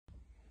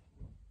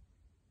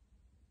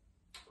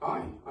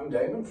Hi, I'm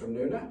Damon from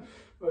Nuna.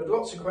 We've had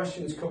lots of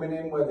questions coming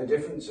in where the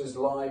differences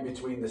lie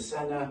between the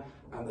SENA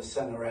and the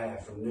SENA Aire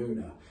from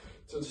Nuna.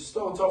 So to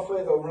start off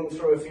with, I'll run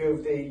through a few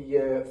of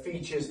the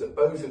features that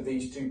both of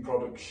these two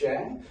products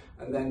share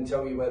and then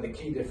tell you where the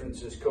key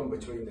differences come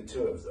between the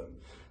two of them.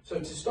 So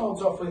to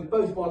start off with,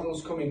 both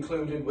models come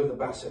included with a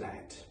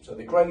bassinet. So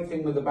the great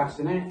thing with the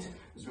bassinet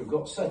is we've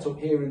got set up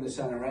here in the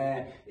SENA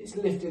Aire, it's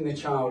lifting the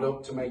child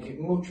up to make it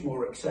much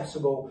more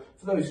accessible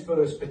for those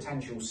first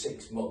potential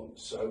 6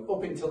 months. So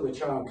up until the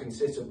child can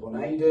sit up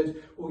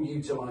unaided, we'll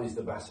utilise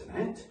the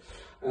bassinet.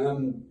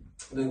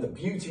 Then the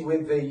beauty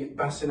with the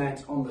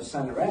bassinet on the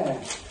SENA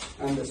Aire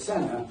and the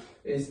SENA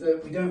is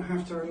that we don't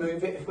have to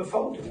remove it if we're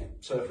folding it.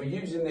 So if we're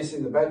using this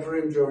in the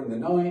bedroom during the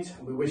night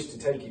and we wish to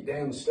take it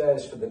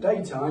downstairs for the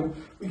daytime,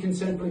 we can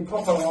simply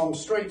pop our arm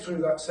straight through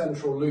that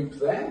central loop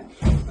there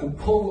and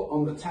pull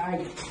on the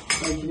tag,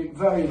 making it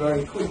very,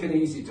 very quick and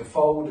easy to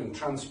fold and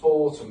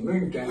transport and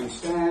move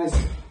downstairs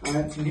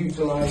to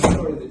utilise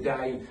during the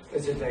day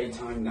as a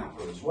daytime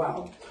napper as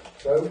well.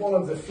 So one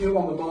of the few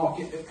on the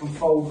market that can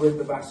fold with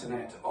the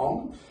bassinet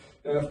on.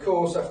 Now, of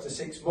course, after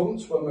 6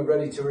 months, when we're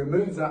ready to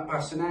remove that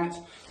bassinet,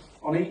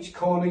 on each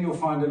corner you'll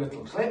find a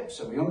little clip.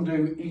 So we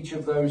undo each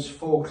of those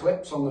 4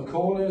 clips on the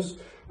corners,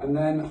 and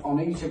then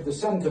on each of the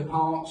centre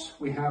parts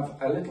we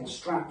have a little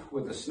strap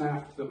with a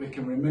snap that we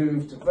can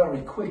remove to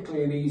very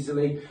quickly and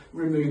easily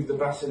remove the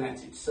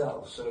bassinet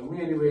itself. So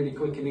really, really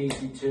quick and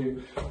easy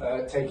to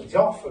take it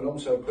off and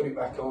also put it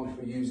back on if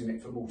we're using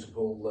it for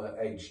multiple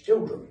aged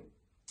children.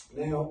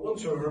 Now,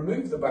 once we've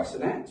removed the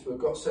bassinet, we've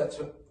got set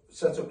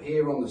up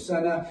here on the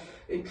SENA,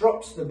 it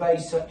drops the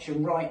base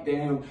section right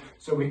down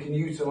so we can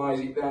utilise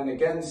it then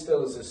again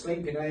still as a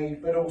sleeping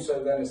aid, but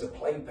also then as a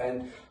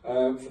playpen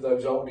for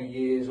those older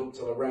years up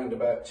till around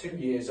about 2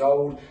 years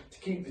old to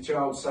keep the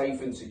child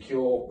safe and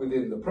secure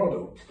within the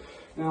product.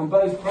 Now, on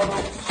both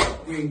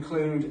products we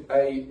include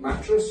a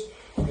mattress.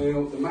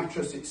 Now, the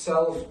mattress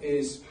itself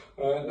is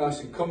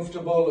nice and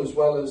comfortable, as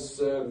well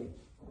as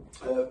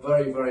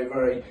very, very,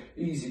 very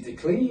easy to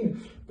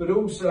clean, but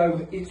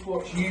also it's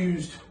what's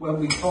used when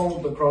we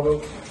fold the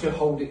product to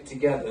hold it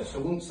together. So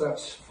once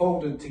that's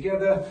folded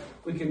together,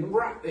 we can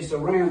wrap this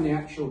around the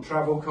actual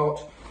travel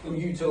cot and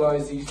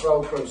utilise these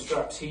Velcro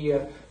straps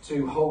here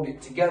to hold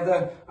it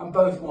together, and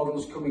both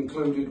models come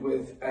included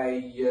with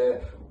a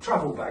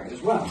travel bag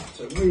as well.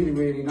 So really,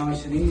 really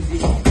nice and easy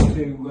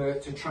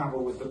to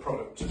travel with the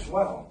product as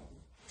well.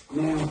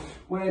 Now,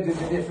 where do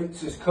the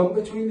differences come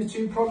between the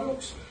two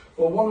products?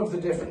 Well, one of the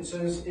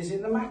differences is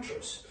in the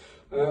mattress.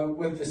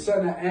 With the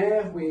SENA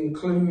Aire, we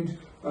include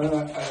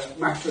a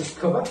mattress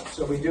cover.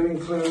 So we do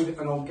include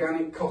an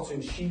organic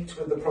cotton sheet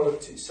with the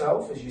product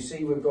itself, as you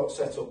see we've got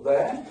set up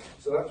there.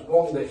 So that's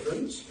one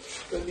difference.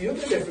 But the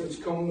other difference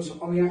comes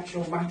on the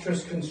actual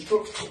mattress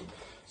construction.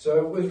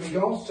 So with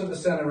regards to the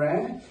SENA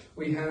Aire,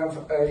 we have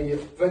a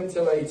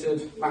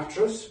ventilated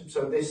mattress.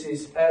 So this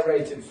is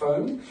aerated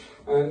foam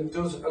and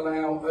does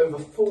allow over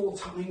 4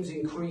 times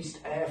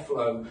increased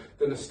airflow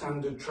than a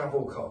standard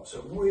travel cot.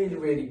 So really,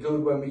 really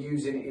good when we're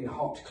using it in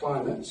hot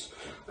climates.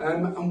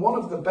 And one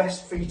of the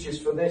best features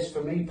for this,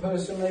 for me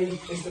personally,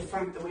 is the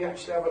fact that we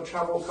actually have a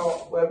travel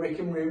cot where we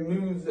can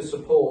remove the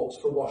supports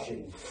for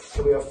washing.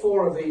 So we have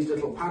 4 of these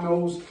little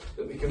panels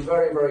that we can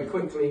very, very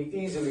quickly,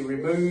 easily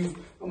remove,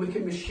 and we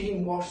can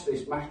machine wash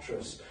this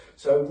mattress.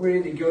 So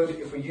really good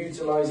if we're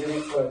utilising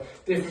it for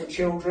different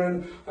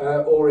children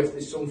or if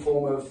there's some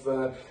form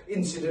of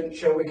incident,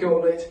 shall we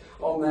call it,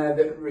 on there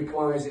that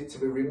requires it to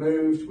be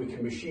removed. We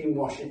can machine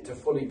wash it to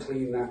fully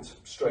clean that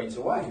straight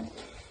away.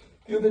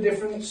 The other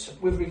difference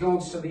with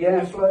regards to the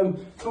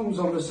airflow comes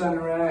on the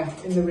SENA Aire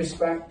in the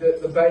respect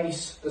that the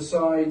base, the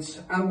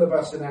sides and the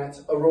bassinet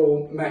are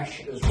all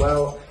mesh as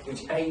well,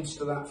 which aids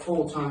to that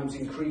 4 times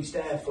increased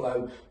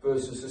airflow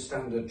versus the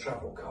standard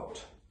travel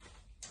cot.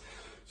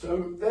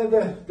 So they're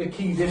the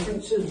key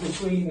differences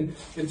between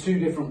the two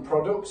different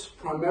products.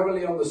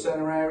 Primarily on the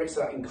SENA Aire, it's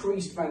that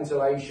increased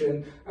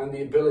ventilation and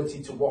the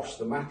ability to wash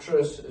the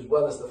mattress, as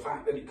well as the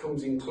fact that it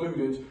comes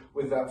included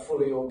with that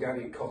fully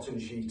organic cotton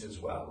sheet as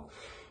well.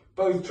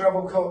 Both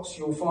travel cots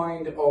you'll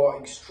find are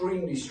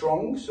extremely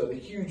strong, so the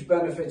huge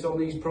benefit on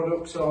these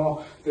products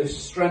are the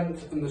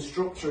strength, and the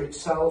structure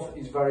itself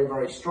is very,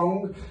 very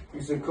strong,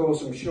 because of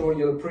course I'm sure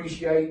you'll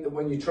appreciate that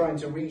when you're trying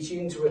to reach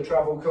into a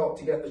travel cot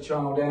to get the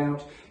child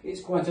out,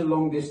 it's quite a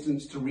long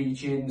distance to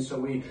reach in, so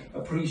we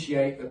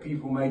appreciate that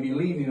people may be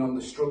leaning on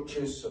the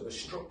structures. So the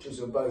structures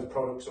of both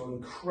products are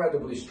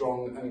incredibly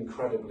strong and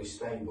incredibly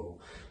stable.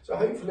 So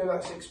hopefully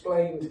that's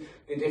explained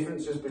the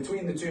differences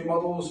between the two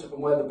models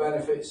and where the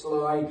benefits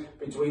lie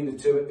between the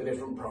two at the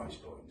different price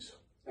points.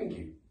 Thank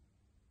you.